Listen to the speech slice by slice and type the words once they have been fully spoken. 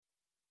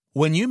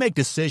When you make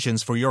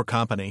decisions for your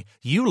company,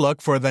 you look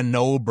for the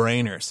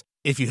no-brainers.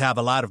 If you have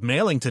a lot of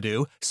mailing to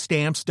do,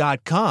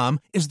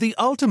 Stamps.com is the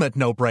ultimate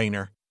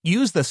no-brainer.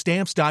 Use the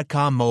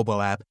Stamps.com mobile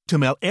app to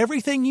mail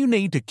everything you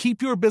need to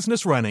keep your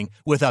business running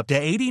with up to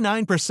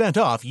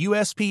 89% off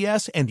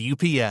USPS and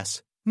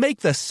UPS. Make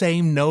the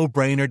same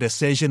no-brainer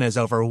decision as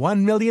over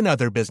 1 million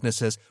other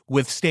businesses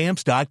with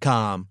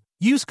Stamps.com.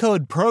 Use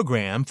code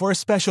PROGRAM for a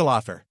special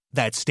offer.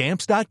 That's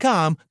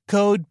Stamps.com,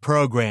 code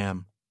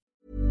PROGRAM.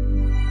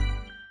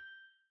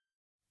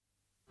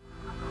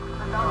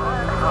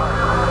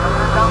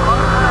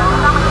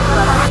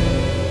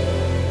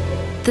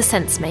 The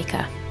Sense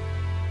Maker.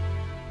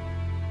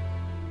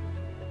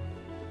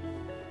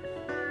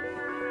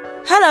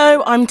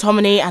 Hello, I'm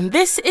Tomini, and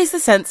this is The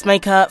Sense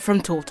Maker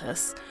from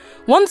Tortoise.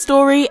 One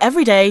story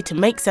every day to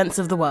make sense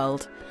of the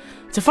world.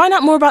 To find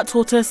out more about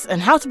Tortoise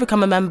and how to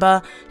become a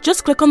member,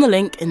 just click on the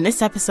link in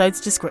this episode's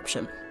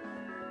description.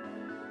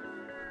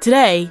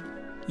 Today,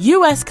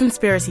 US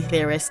conspiracy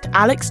theorist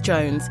Alex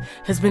Jones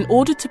has been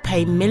ordered to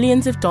pay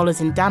millions of dollars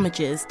in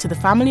damages to the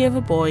family of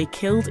a boy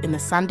killed in the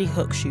Sandy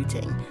Hook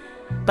shooting.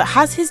 But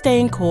has his day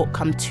in court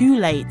come too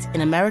late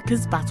in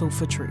America's battle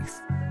for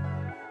truth?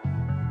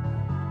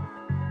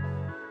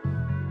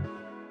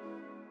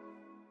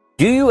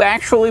 Do you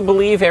actually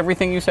believe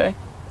everything you say?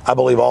 I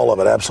believe all of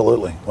it,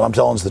 absolutely. What I'm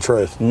telling is the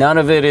truth. None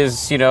of it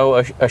is,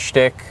 a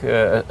shtick,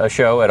 a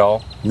show at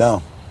all?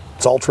 No,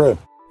 it's all true.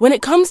 When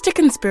it comes to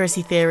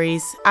conspiracy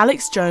theories,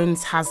 Alex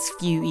Jones has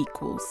few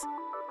equals.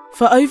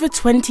 For over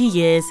 20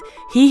 years,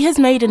 he has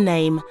made a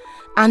name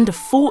and a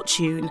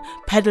fortune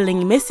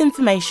peddling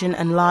misinformation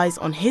and lies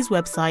on his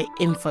website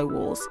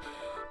InfoWars,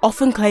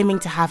 often claiming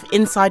to have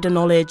insider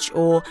knowledge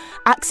or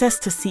access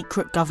to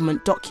secret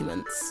government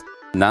documents.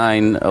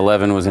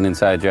 9/11 was an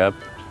inside job?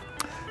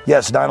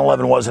 Yes,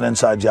 9/11 was an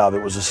inside job.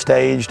 It was a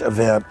staged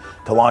event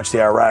to launch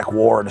the Iraq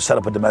War and to set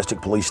up a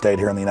domestic police state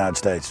here in the United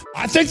States.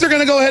 I think they're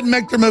going to go ahead and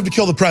make their move to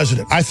kill the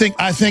president. I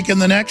think in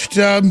the next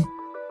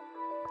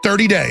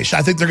 30 days,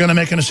 I think they're going to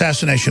make an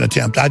assassination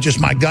attempt.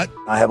 My gut.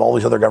 I have all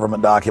these other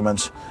government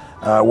documents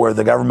where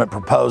the government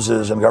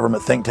proposes and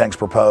government think tanks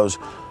propose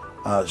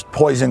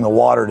poisoning the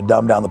water to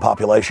dumb down the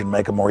population,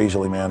 make them more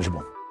easily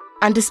manageable.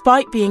 And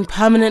despite being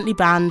permanently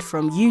banned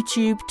from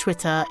YouTube,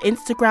 Twitter,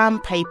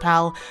 Instagram,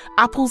 PayPal,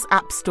 Apple's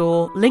App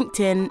Store,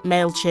 LinkedIn,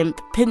 MailChimp,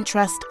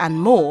 Pinterest, and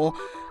more,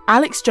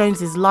 Alex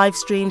Jones's live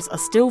streams are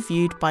still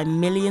viewed by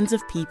millions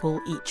of people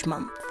each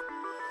month.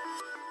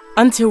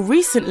 Until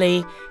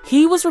recently,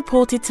 he was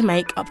reported to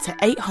make up to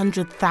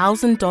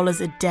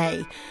 $800,000 a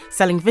day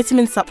selling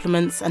vitamin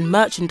supplements and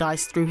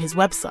merchandise through his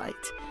website.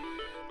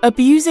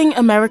 Abusing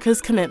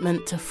America's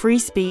commitment to free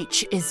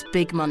speech is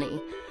big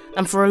money.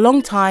 And for a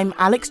long time,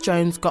 Alex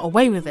Jones got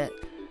away with it,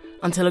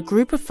 until a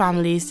group of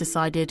families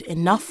decided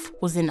enough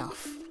was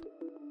enough.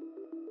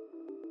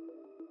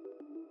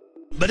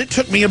 But it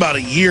took me about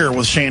a year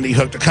with Sandy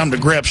Hook to come to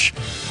grips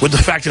with the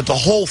fact that the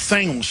whole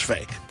thing was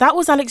fake. That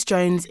was Alex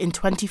Jones in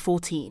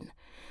 2014.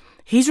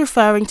 He's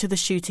referring to the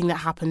shooting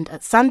that happened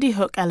at Sandy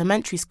Hook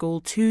Elementary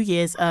School 2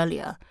 years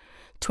earlier.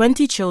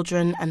 20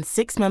 children and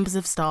 6 members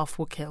of staff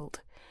were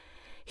killed.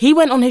 He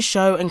went on his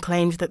show and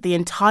claimed that the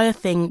entire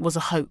thing was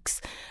a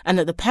hoax and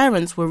that the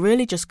parents were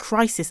really just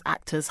crisis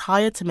actors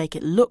hired to make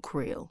it look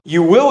real.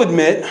 You will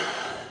admit,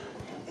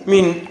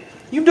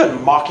 you've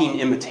done mocking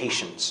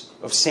imitations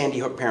of Sandy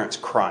Hook parents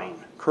crying,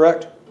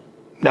 correct?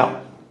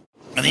 No.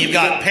 And then you've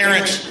got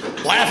parents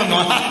laughing,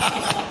 going,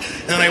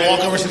 and then they walk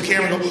over to the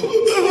camera and go,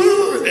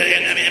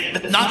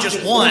 and not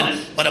just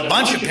one, but a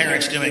bunch of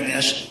parents doing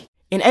this.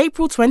 In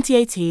April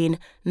 2018,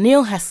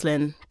 Neil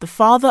Heslin, the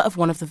father of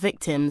one of the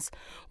victims,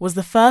 was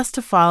the first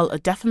to file a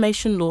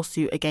defamation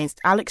lawsuit against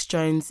Alex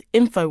Jones,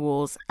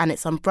 InfoWars, and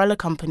its umbrella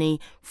company,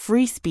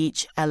 Free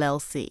Speech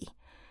LLC.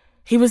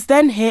 He was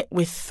then hit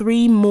with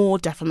 3 more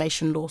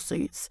defamation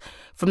lawsuits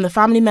from the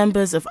family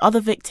members of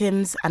other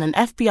victims and an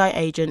FBI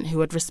agent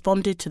who had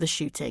responded to the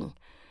shooting.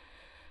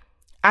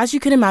 As you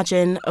can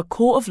imagine, a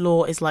court of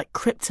law is like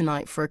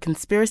kryptonite for a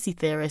conspiracy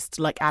theorist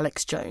like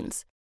Alex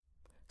Jones.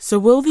 So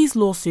will these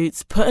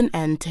lawsuits put an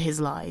end to his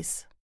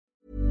lies?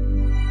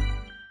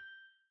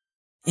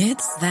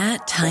 It's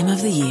that time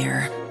of the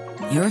year.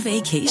 Your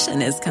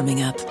vacation is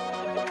coming up.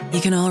 You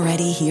can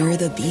already hear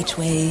the beach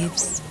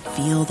waves,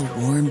 feel the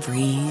warm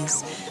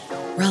breeze,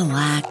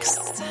 relax,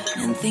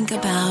 and think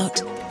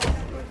about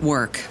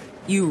work.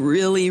 You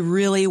really,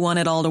 really want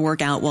it all to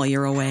work out while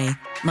you're away.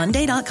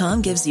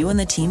 Monday.com gives you and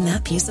the team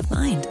that peace of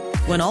mind.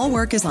 When all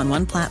work is on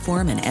one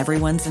platform and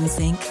everyone's in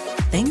sync,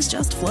 things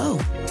just flow.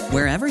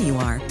 Wherever you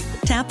are,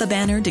 tap the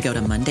banner to go to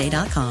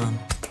Monday.com.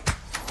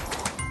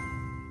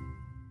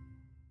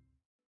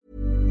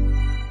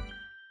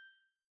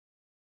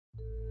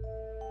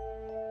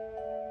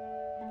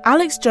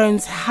 Alex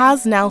Jones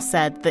has now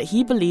said that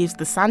he believes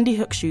the Sandy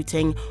Hook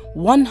shooting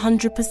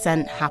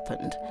 100%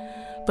 happened.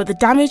 But the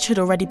damage had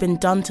already been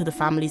done to the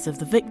families of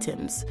the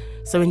victims.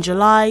 So in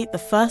July, the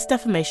first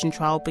defamation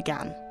trial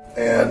began.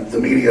 And the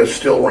media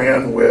still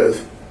ran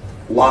with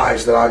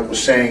lies that I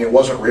was saying it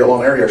wasn't real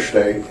on air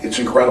yesterday. It's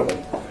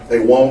incredible. They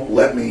won't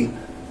let me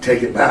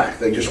take it back.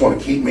 They just want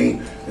to keep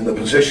me in the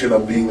position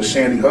of being the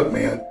Sandy Hook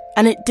man.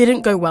 And it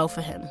didn't go well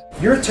for him.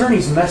 Your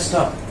attorney's messed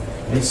up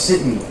and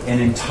sent me an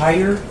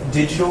entire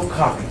digital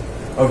copy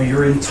of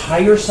your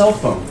entire cell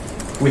phone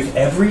with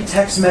every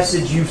text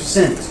message you've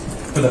sent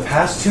for the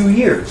past 2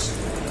 years.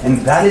 And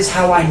that is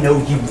how I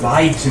know you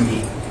lied to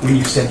me when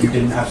you said you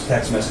didn't have a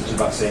text message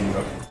about Sandy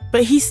Hook.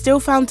 But he still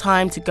found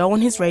time to go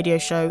on his radio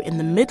show in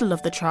the middle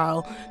of the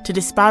trial to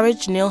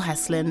disparage Neil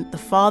Heslin, the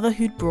father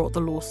who'd brought the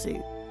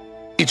lawsuit.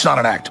 It's not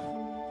an act.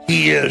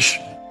 He is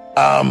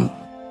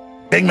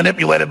being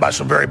manipulated by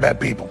some very bad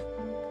people.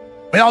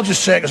 I mean, I'll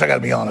just say it because I got to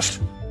be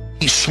honest.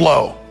 He's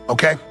slow,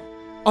 okay?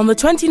 On the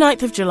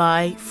 29th of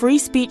July, Free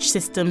Speech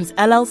Systems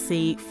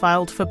LLC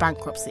filed for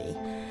bankruptcy.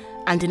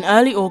 And in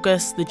early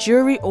August, the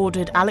jury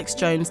ordered Alex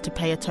Jones to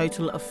pay a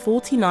total of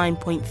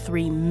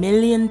 $49.3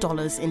 million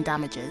in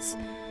damages.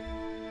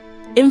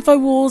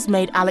 InfoWars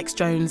made Alex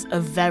Jones a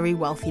very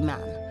wealthy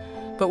man.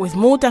 But with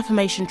more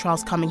defamation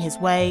trials coming his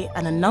way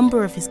and a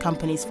number of his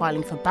companies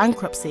filing for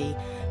bankruptcy,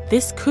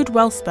 this could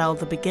well spell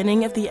the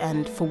beginning of the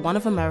end for one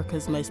of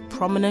America's most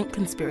prominent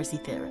conspiracy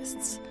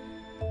theorists.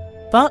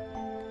 But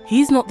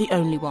he's not the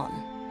only one.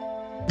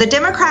 The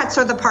Democrats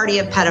are the party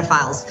of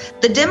pedophiles.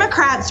 The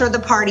Democrats are the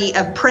party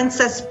of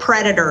princess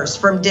predators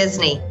from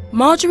Disney.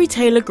 Marjorie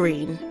Taylor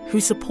Greene, who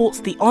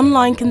supports the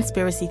online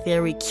conspiracy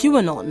theory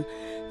QAnon,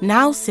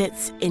 now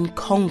sits in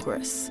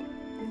Congress.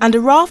 And a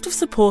raft of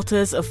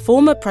supporters of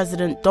former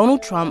President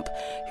Donald Trump,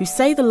 who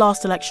say the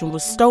last election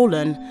was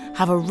stolen,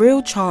 have a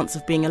real chance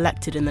of being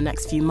elected in the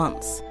next few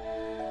months.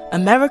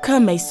 America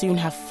may soon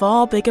have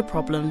far bigger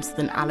problems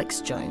than Alex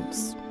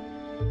Jones.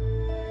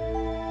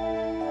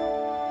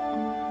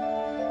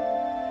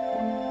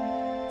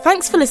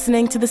 Thanks for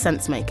listening to The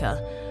Sensemaker.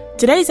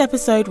 Today's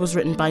episode was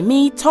written by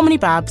me, Tomini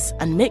Babs,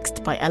 and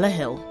mixed by Ella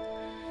Hill.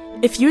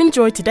 If you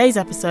enjoyed today's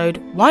episode,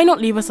 why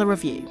not leave us a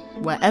review,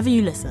 wherever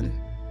you listen?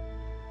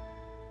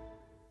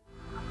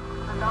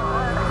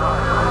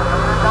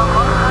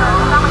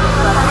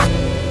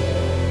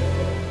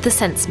 The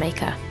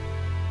Sensemaker.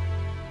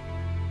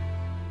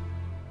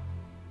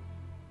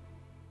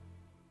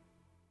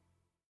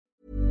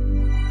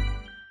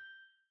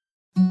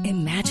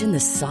 Imagine the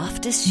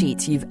softest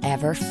sheets you've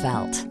ever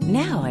felt.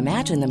 Now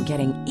imagine them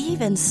getting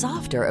even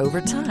softer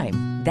over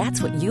time.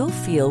 That's what you'll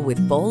feel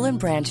with Boll &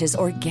 Branch's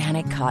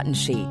organic cotton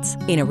sheets.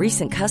 In a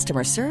recent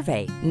customer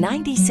survey,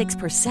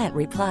 96%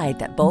 replied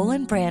that Boll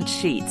 & Branch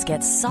sheets get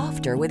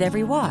softer with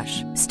every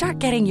wash. Start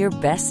getting your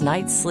best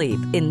night's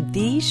sleep in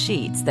these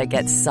sheets that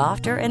get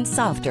softer and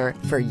softer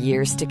for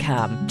years to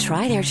come.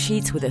 Try their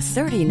sheets with a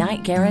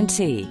 30-night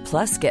guarantee.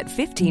 Plus, get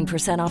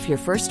 15% off your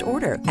first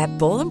order at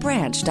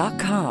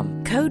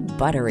bollandbranch.com. Code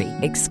BUTTERY.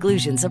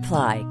 Exclusions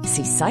apply.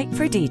 See site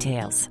for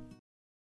details.